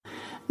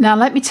Now,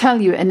 let me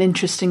tell you an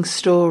interesting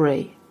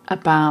story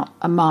about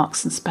a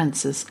Marks and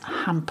Spencer's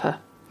hamper.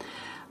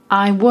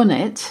 I won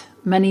it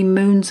many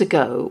moons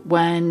ago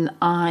when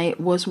I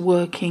was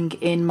working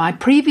in my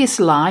previous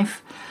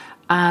life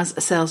as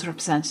a sales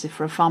representative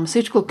for a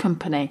pharmaceutical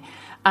company.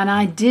 And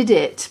I did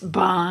it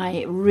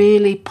by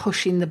really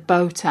pushing the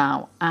boat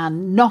out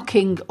and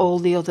knocking all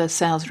the other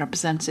sales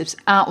representatives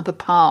out of the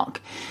park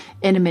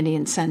in a mini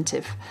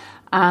incentive.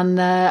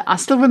 And I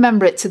still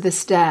remember it to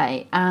this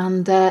day.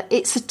 And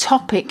it's a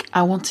topic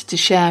I wanted to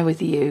share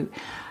with you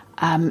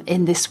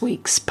in this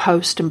week's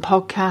post and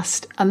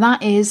podcast. And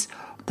that is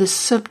the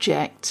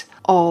subject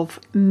of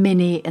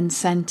mini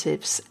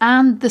incentives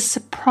and the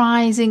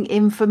surprising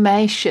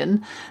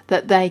information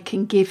that they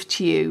can give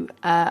to you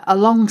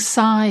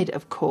alongside,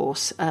 of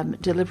course,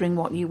 delivering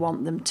what you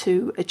want them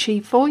to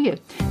achieve for you.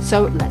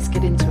 So let's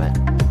get into it.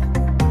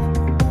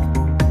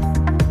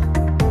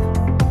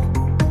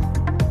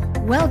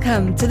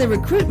 Welcome to the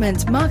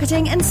Recruitment,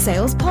 Marketing and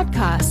Sales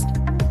Podcast.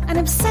 An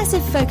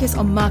obsessive focus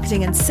on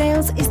marketing and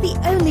sales is the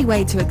only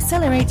way to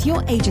accelerate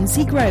your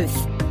agency growth.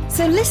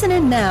 So listen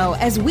in now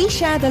as we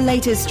share the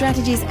latest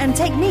strategies and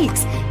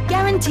techniques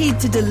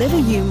guaranteed to deliver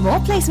you more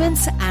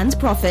placements and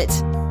profit.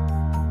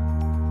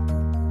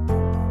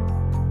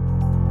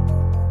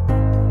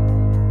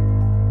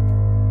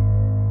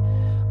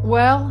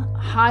 Well,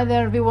 hi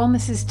there everyone,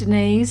 this is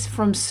Denise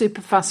from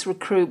Superfast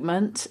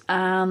Recruitment,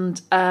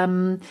 and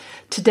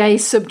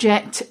today's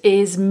subject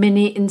is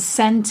mini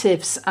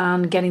incentives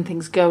and getting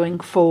things going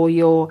for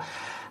your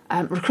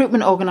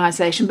recruitment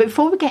organisation. But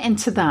before we get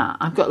into that,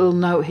 I've got a little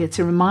note here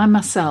to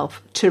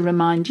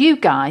remind you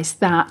guys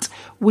that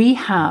we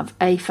have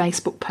a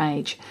Facebook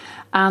page,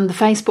 and the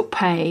Facebook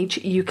page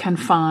you can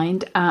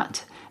find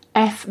at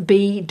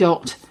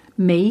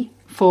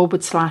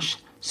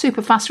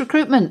fb.me/Superfast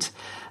Recruitment.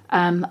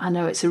 I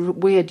know it's a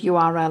weird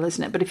URL,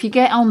 isn't it? But if you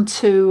get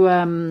onto,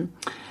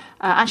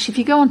 if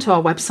you go onto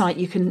our website,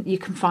 you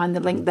can find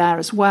the link there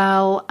as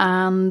well.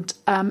 And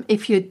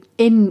if you're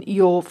in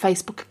your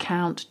Facebook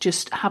account,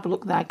 just have a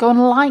look there. Go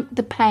and like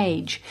the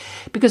page,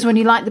 because when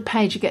you like the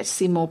page, you get to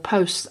see more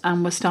posts.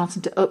 And we're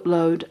starting to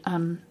upload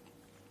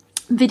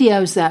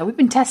videos there. We've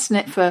been testing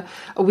it for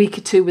a week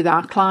or two with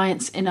our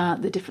clients in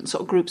the different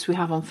sort of groups we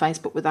have on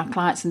Facebook with our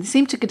clients, and they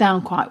seem to go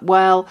down quite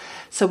well.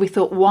 So we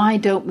thought, why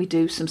don't we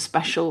do some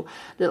special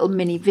little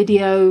mini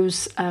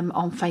videos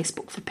on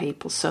Facebook for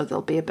people? So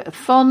there'll be a bit of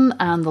fun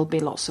and there'll be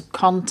lots of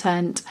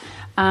content,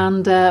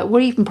 and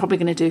we're even probably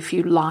going to do a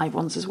few live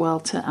ones as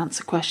well to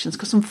answer questions,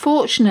 because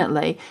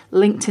unfortunately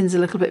LinkedIn's a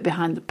little bit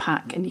behind the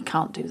pack and you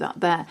can't do that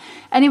there.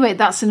 Anyway,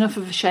 that's enough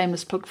of a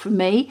shameless plug for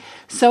me.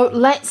 So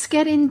let's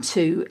get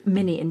into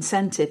mini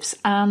incentives.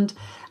 And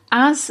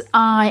as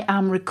I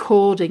am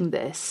recording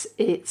this,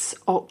 it's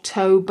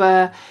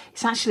October.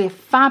 It's actually a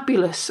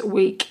fabulous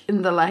week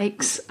in the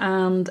Lakes,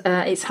 and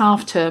it's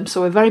half term,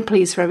 so we're very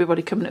pleased for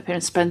everybody coming up here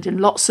and spending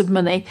lots of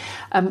money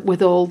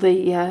with all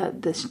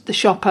the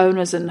shop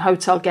owners and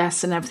hotel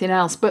guests and everything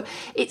else. But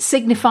it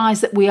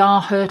signifies that we are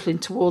hurtling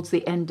towards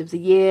the end of the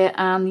year,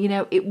 and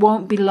it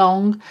won't be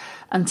long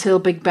until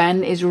Big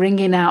Ben is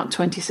ringing out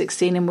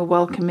 2016 and we're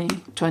welcoming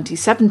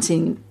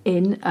 2017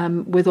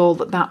 in with all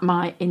that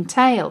might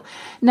entail.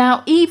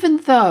 Now, even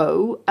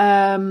though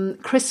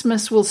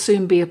Christmas will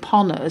soon be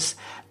upon us,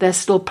 there's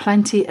still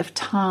plenty of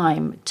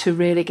time to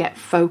really get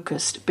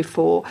focused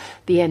before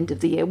the end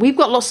of the year. We've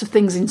got lots of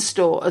things in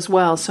store as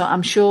well, so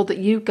I'm sure that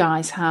you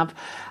guys have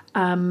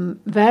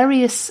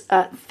various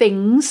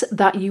things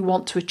that you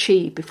want to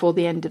achieve before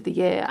the end of the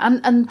year.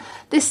 And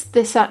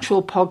this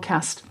actual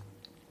podcast,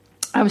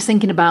 I was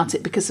thinking about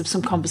it because of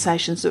some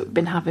conversations that we've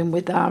been having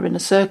with our Inner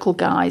Circle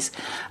guys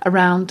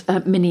around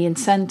mini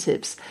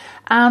incentives.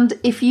 And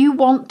if you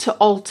want to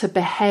alter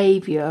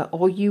behaviour,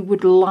 or you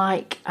would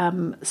like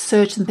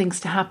certain things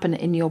to happen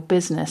in your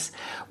business,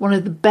 one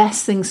of the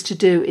best things to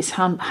do is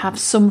have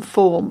some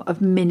form of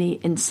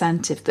mini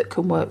incentive that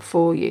can work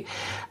for you.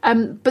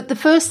 But the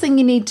first thing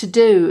you need to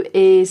do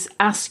is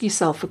ask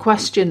yourself a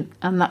question,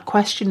 and that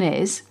question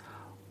is,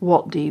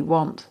 what do you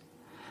want?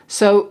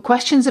 So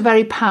questions are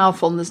very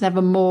powerful, and there's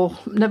never more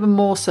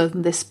so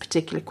than this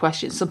particular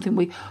question. It's something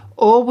we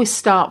always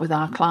start with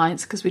our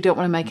clients, because we don't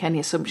want to make any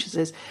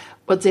assumptions.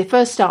 But they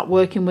first start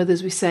working with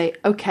us, we say,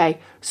 okay,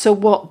 so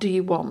what do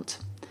you want?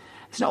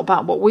 It's not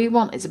about what we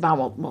want, it's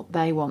about what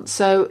they want.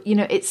 So,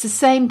 it's the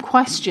same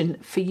question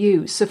for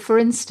you. So, for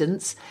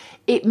instance,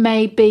 it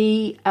may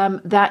be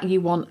that you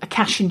want a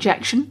cash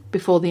injection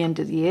before the end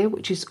of the year,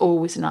 which is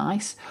always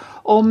nice.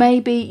 Or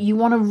maybe you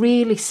want to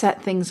really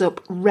set things up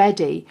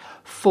ready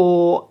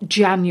for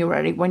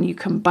January when you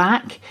come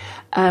back.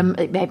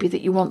 It may be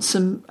that you want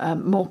some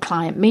more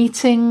client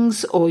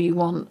meetings, or you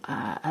want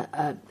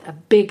a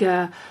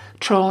bigger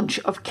tranche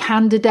of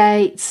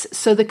candidates.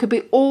 So there could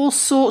be all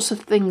sorts of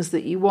things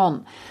that you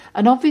want.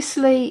 And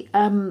obviously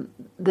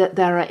that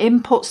there are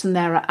inputs and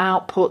there are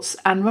outputs,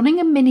 and running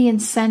a mini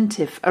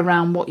incentive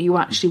around what you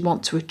actually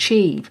want to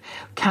achieve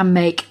can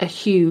make a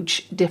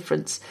huge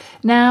difference.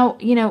 Now,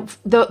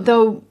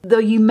 though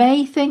you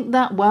may think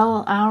that,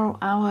 well,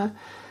 our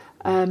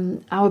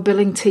our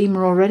billing team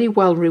are already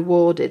well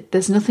rewarded.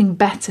 There's nothing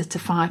better to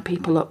fire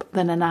people up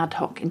than an ad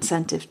hoc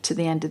incentive to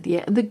the end of the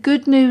year. And the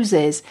good news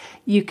is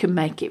you can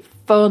make it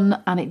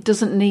fun, and it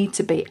doesn't need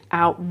to be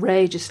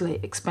outrageously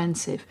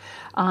expensive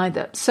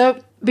either.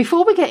 So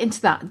before we get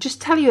into that,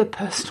 just tell you a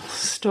personal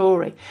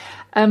story.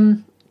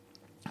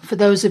 For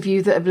those of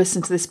you that have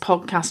listened to this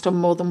podcast on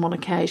more than one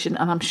occasion,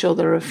 and I'm sure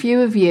there are a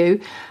few of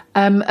you,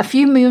 a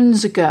few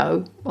moons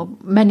ago, well,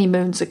 many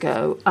moons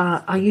ago,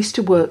 I used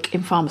to work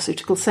in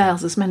pharmaceutical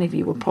sales, as many of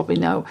you will probably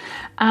know.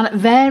 And at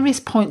various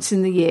points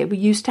in the year, we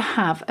used to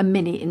have a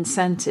mini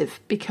incentive,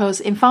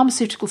 because in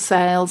pharmaceutical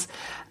sales,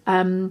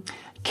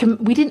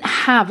 we didn't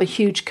have a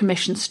huge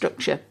commission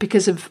structure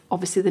because of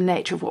obviously the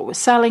nature of what we're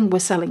selling. We're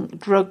selling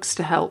drugs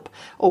to help,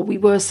 or we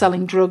were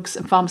selling drugs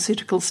and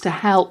pharmaceuticals to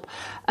help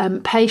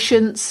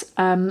patients.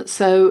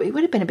 So it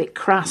would have been a bit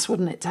crass,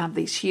 wouldn't it, to have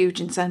these huge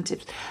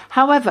incentives.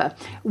 However,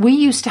 we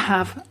used to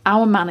have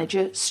our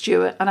manager,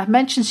 Stuart, and I've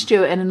mentioned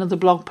Stuart in another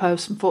blog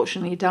post.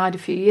 Unfortunately, he died a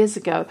few years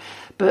ago,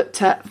 but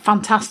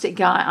fantastic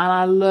guy, and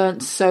I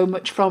learned so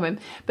much from him.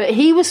 But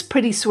he was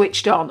pretty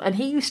switched on, and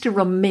he used to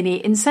run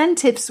mini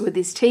incentives with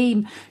his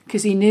team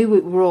because he knew we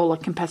were all a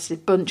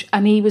competitive bunch,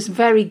 and he was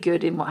very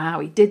good in how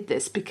he did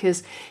this,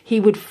 because he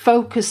would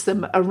focus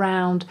them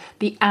around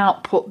the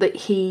output that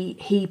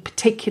he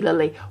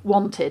particularly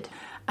wanted.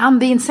 And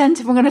the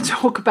incentive I'm going to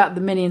talk about, the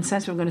mini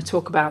incentive I'm going to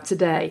talk about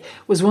today,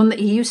 was one that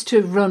he used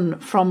to run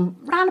from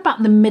around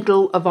about the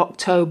middle of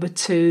October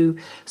to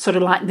sort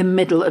of like the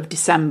middle of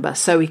December,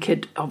 so he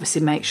could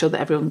obviously make sure that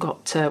everyone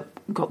got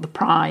the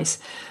prize,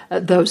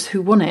 those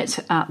who won it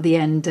at the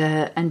end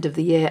of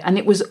the year. And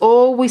it was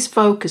always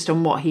focused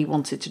on what he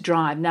wanted to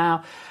drive.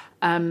 Now,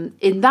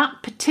 in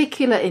that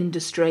particular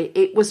industry,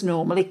 it was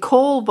normally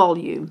call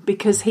volume,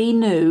 because he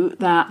knew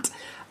that,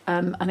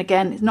 and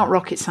again, it's not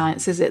rocket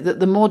science, is it, that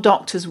the more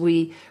doctors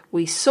we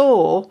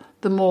saw,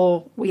 the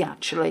more we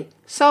actually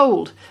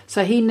sold.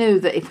 So he knew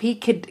that if he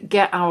could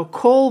get our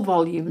call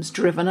volumes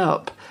driven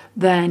up,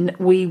 then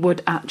we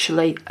would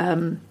actually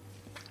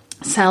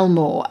sell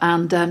more.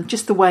 And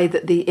just the way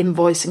that the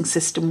invoicing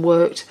system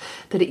worked,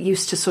 that it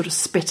used to sort of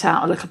spit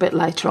out a little bit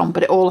later on,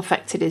 but it all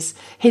affected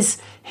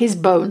his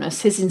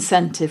bonus, his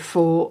incentive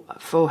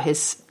for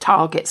his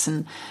targets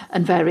and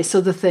various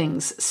other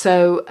things.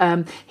 So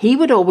he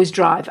would always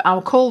drive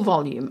our call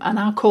volume, and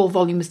our call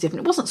volume was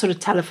different. It wasn't sort of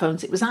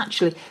telephones, it was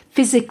actually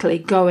physically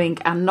going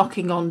and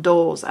knocking on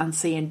doors and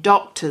seeing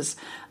doctors.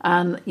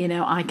 And, you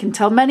know, I can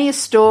tell many a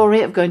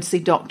story of going to see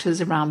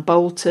doctors around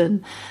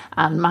Bolton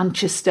and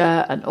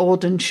Manchester and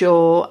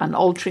Audenshaw and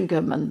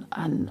Altrincham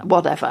and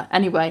whatever.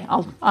 Anyway,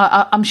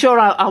 I'm sure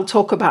I'll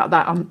talk about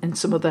that in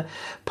some other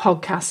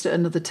podcast at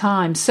another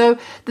time. So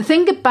the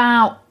thing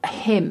about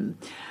him,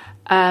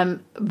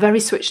 very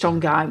switched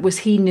on guy, was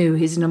he knew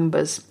his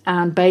numbers,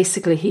 and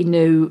basically he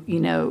knew, you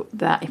know,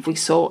 that if we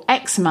saw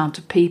X amount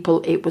of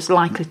people, it was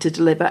likely to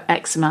deliver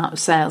X amount of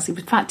sales. In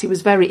fact, he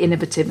was very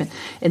innovative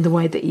in the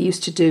way that he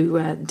used to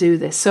do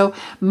this. So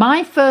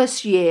my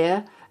first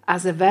year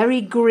as a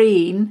very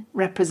green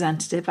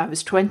representative, I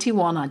was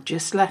 21. I'd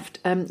just left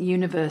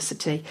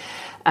university,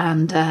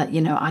 and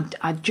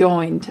I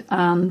joined.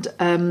 And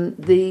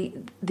the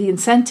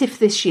incentive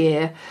this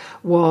year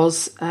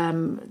was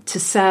to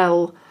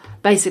sell.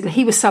 Basically,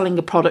 he was selling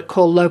a product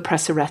called Low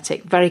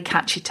Pressuritic. Very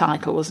catchy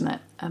title, wasn't it?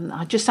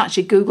 I just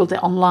actually Googled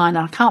it online.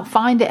 I can't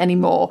find it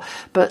anymore,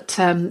 but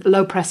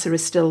Low Pressor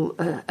is still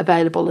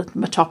available at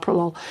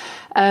Metoprolol.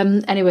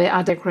 Anyway,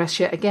 I digress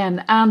yet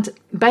again. And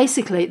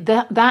basically,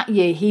 that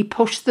year, he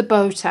pushed the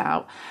boat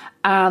out,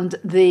 and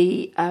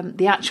the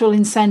actual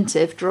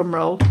incentive, drum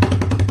roll,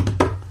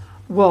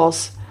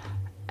 was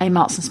a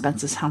Marks and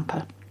Spencer's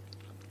hamper.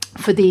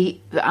 For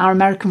our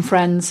American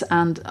friends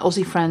and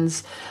Aussie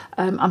friends,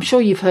 I'm sure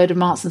you've heard of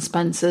Marks and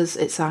Spencer's.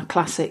 It's our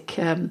classic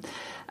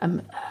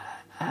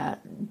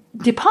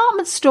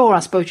department store, I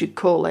suppose you'd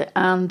call it.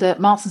 And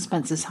Marks and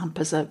Spencer's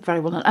hampers are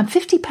very well known. And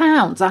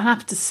 £50, I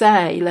have to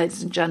say,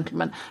 ladies and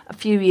gentlemen, a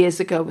few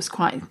years ago was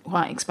quite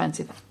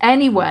expensive.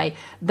 Anyway,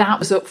 that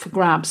was up for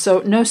grabs. So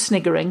no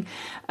sniggering.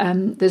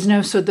 There was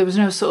no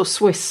sort of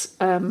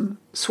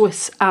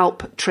Swiss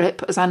Alp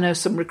trip, as I know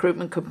some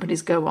recruitment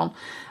companies go on.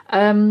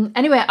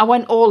 Anyway, I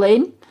went all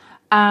in,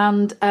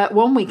 and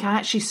 1 week I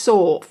actually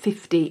saw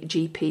 50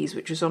 GPs,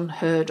 which was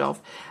unheard of.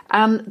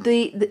 And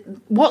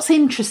what's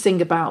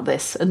interesting about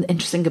this, and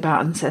interesting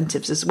about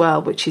incentives as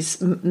well, which has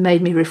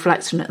made me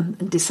reflect on it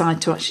and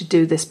decide to actually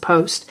do this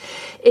post,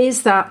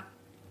 is that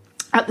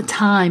at the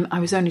time I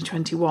was only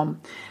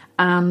 21.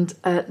 And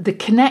the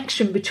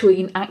connection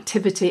between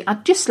activity,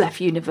 I'd just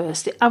left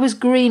university, I was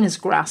green as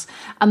grass,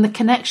 and the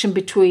connection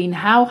between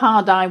how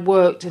hard I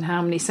worked and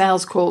how many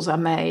sales calls I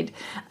made,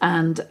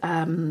 and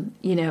how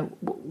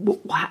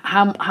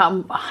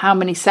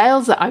many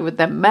sales that I would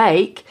then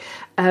make,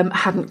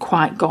 hadn't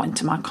quite got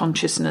into my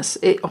consciousness.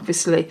 It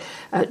obviously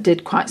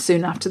did quite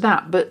soon after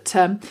that, but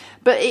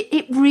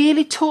it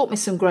really taught me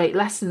some great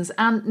lessons.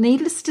 And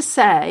needless to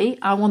say,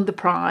 I won the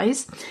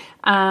prize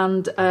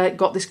and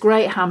got this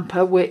great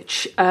hamper,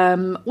 which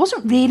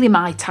wasn't really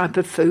my type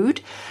of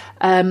food.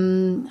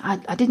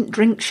 I didn't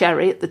drink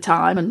sherry at the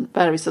time and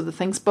various other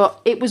things,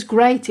 but it was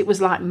great. It was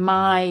like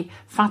my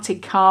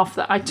fatted calf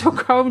that I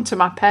took home to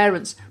my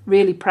parents,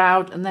 really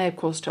proud, and they, of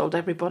course, told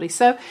everybody.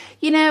 So,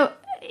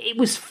 it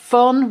was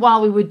fun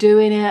while we were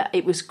doing it.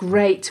 It was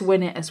great to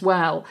win it as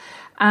well.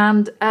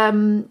 And,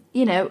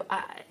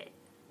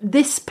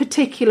 this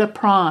particular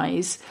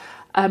prize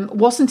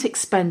wasn't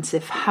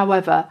expensive.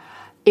 However,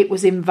 it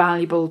was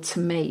invaluable to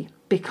me,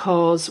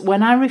 because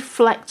when I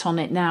reflect on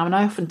it now, and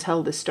I often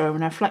tell this story,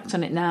 when I reflect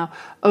on it now,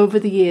 over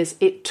the years,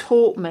 it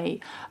taught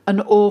me an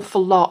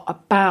awful lot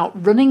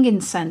about running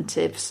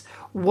incentives,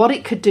 what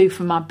it could do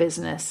for my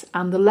business,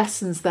 and the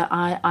lessons that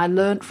I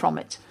learned from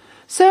it.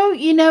 So,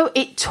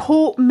 it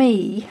taught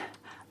me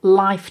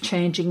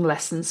life-changing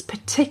lessons,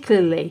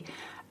 particularly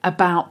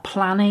about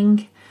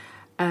planning,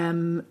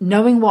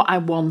 knowing what I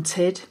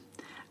wanted,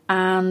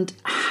 and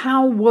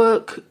how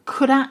work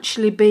could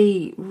actually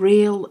be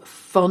real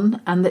fun,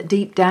 and that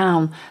deep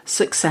down,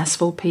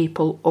 successful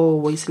people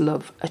always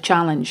love a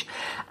challenge.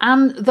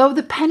 And though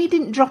the penny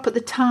didn't drop at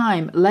the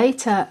time,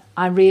 later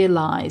I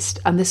realised,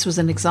 and this was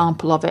an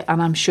example of it,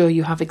 and I'm sure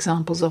you have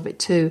examples of it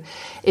too,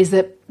 is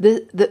that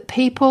that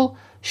people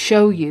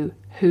show you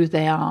who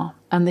they are,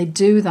 and they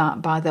do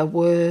that by their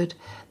word,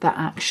 their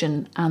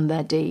action, and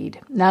their deed.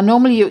 Now,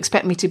 normally you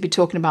expect me to be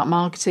talking about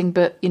marketing,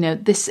 but,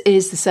 this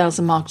is the Sales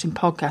and Marketing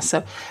Podcast.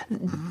 So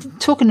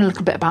talking a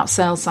little bit about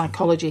sales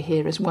psychology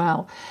here as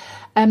well.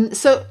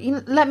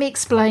 Let me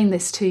explain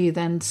this to you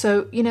then.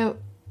 So,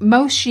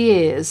 most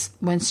years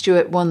when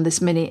Stuart won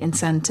this mini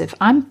incentive,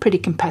 I'm pretty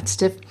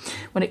competitive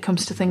when it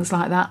comes to things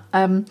like that.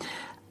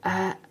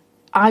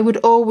 I would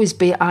always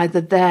be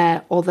either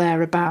there or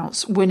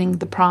thereabouts, winning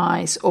the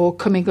prize or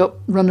coming up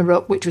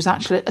runner-up, which was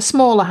actually a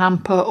smaller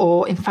hamper,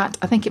 or in fact,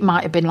 I think it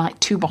might have been like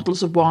 2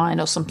 bottles of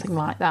wine or something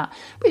like that,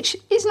 which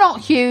is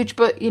not huge,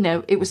 but,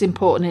 it was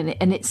important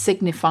and it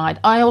signified.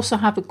 I also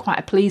have quite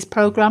a please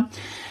programme,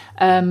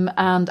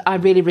 and I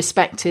really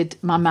respected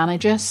my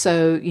manager.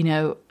 So,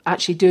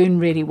 actually doing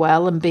really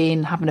well and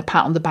having a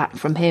pat on the back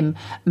from him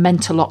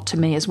meant a lot to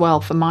me as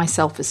well for my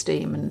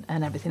self-esteem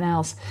and everything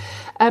else.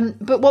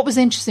 But what was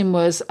interesting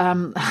was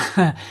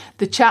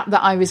the chap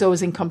that I was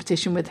always in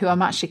competition with, who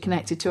I'm actually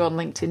connected to on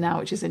LinkedIn now,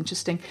 which is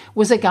interesting,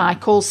 was a guy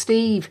called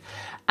Steve.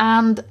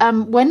 And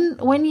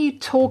when you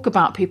talk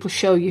about people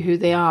show you who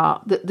they are,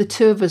 the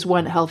two of us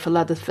went hell for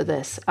leather for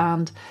this.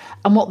 And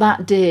what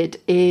that did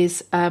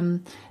is, I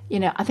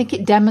think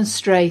it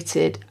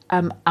demonstrated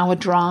our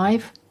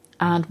drive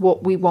and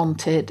what we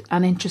wanted.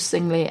 And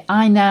interestingly,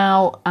 I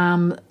now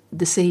am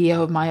the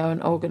CEO of my own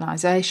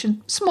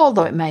organisation, small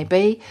though it may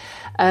be,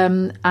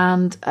 and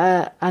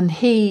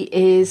he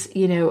is,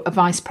 a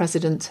vice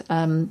president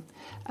in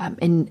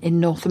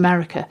North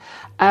America.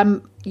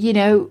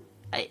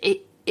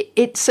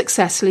 It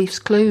success leaves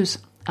clues,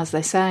 as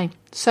they say.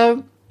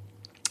 So,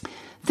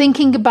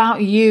 thinking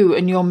about you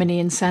and your mini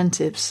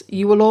incentives,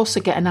 you will also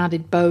get an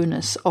added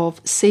bonus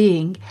of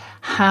seeing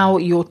how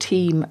your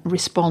team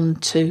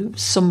respond to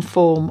some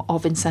form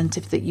of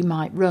incentive that you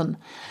might run.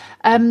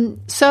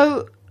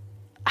 So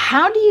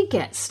how do you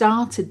get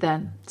started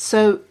then?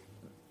 So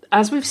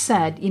as we've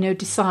said,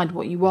 decide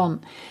what you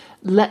want.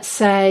 Let's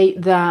say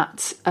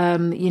that,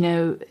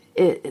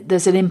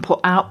 there's an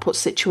input-output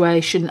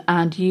situation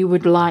and you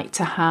would like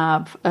to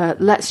have,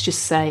 let's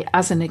just say,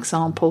 as an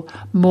example,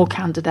 more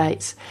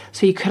candidates.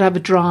 So you could have a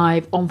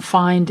drive on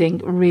finding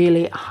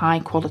really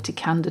high-quality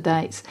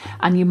candidates,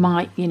 and you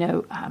might,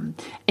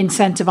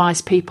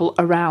 incentivize people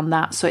around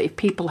that. So if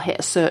people hit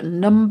a certain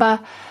number,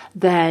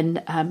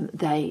 then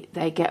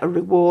they get a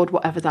reward,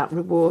 whatever that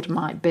reward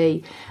might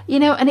be.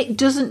 And it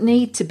doesn't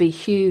need to be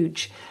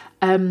huge.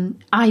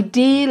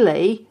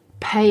 Ideally,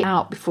 pay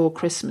out before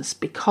Christmas,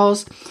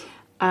 because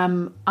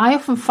I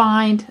often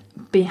find,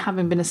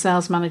 having been a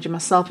sales manager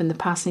myself in the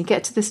past, and you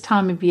get to this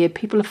time of year,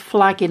 people are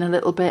flagging a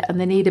little bit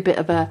and they need a bit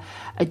of a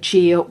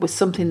G-up with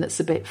something that's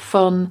a bit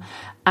fun.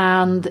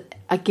 And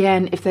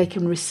again, if they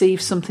can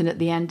receive something at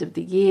the end of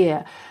the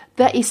year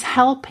that is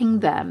helping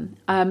them,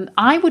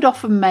 I would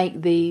often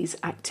make these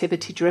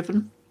activity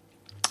driven.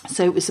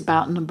 So it was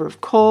about number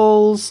of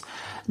calls,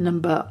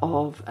 number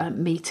of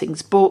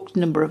meetings booked,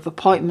 number of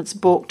appointments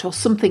booked, or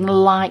something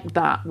like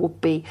that would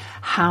be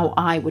how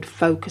I would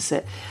focus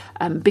it.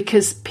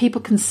 Because people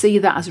can see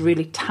that as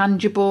really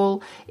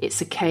tangible.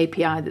 It's a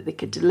KPI that they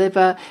could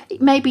deliver.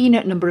 It may be,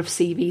 number of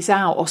CVs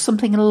out or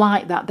something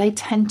like that. They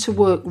tend to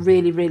work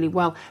really, really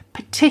well,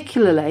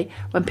 particularly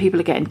when people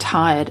are getting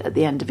tired at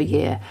the end of a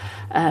year.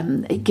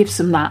 It gives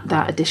them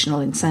that additional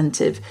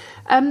incentive.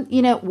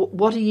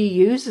 What do you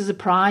use as a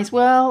prize?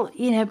 Well,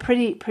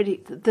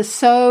 pretty. There's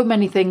so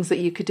many things that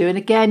you could do. And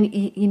again,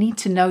 you need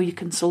to know your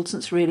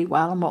consultants really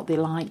well and what they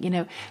like.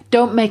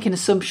 Don't make an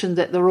assumption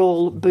that they're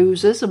all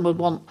boozers and will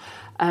want,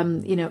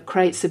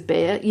 crates of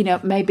beer.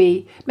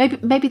 Maybe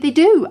they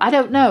do. I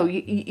don't know.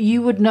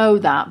 You would know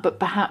that, but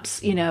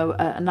perhaps,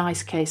 a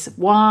nice case of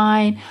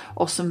wine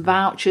or some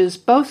vouchers.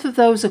 Both of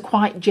those are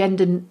quite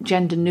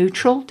gender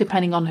neutral,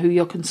 depending on who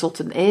your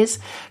consultant is,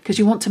 because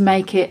you want to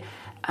make it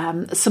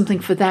something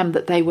for them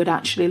that they would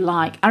actually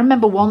like. I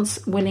remember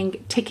once winning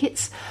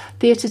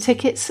theatre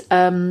tickets,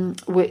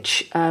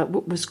 which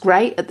was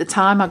great at the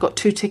time. I got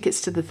 2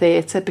 tickets to the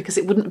theatre because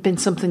it wouldn't have been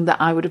something that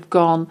I would have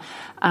gone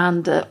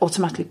and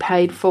automatically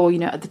paid for.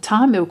 At the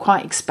time they were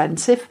quite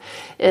expensive,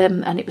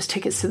 and it was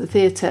tickets to the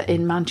theatre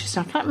in Manchester.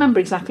 I can't remember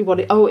exactly what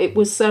it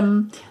was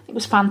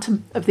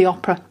Phantom of the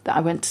Opera that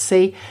I went to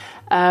see.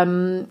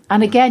 And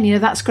again,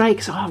 that's great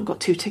because I've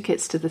got 2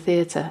 tickets to the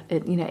theatre.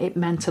 It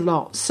meant a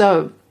lot.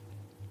 So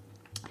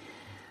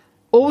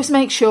always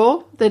make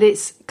sure that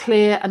it's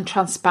clear and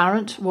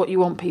transparent what you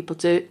want people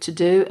to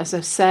do. As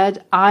I've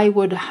said, I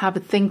would have a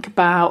think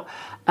about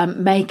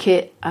make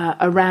it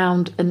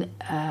around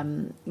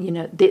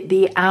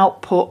the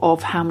output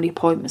of how many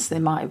appointments they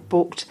might have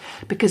booked,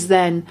 because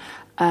then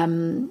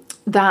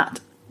that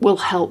will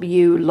help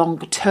you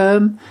longer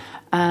term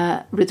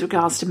with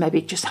regards to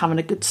maybe just having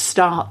a good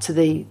start to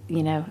the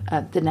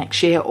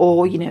next year,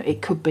 or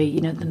it could be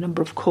the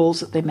number of calls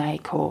that they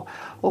make or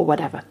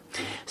whatever.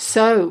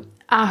 So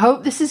I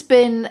hope this has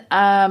been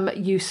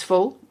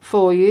useful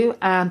for you,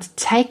 and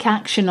take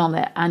action on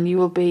it, and you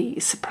will be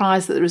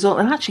surprised at the result.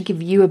 It'll actually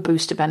give you a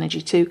boost of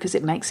energy too, because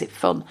it makes it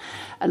fun.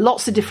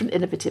 Lots of different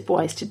innovative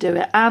ways to do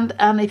it. And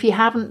if you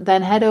haven't,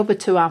 then head over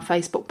to our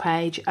Facebook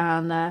page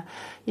and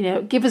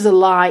give us a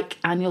like,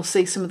 and you'll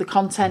see some of the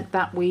content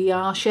that we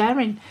are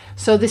sharing.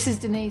 So this is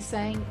Denise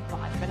saying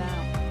bye for now.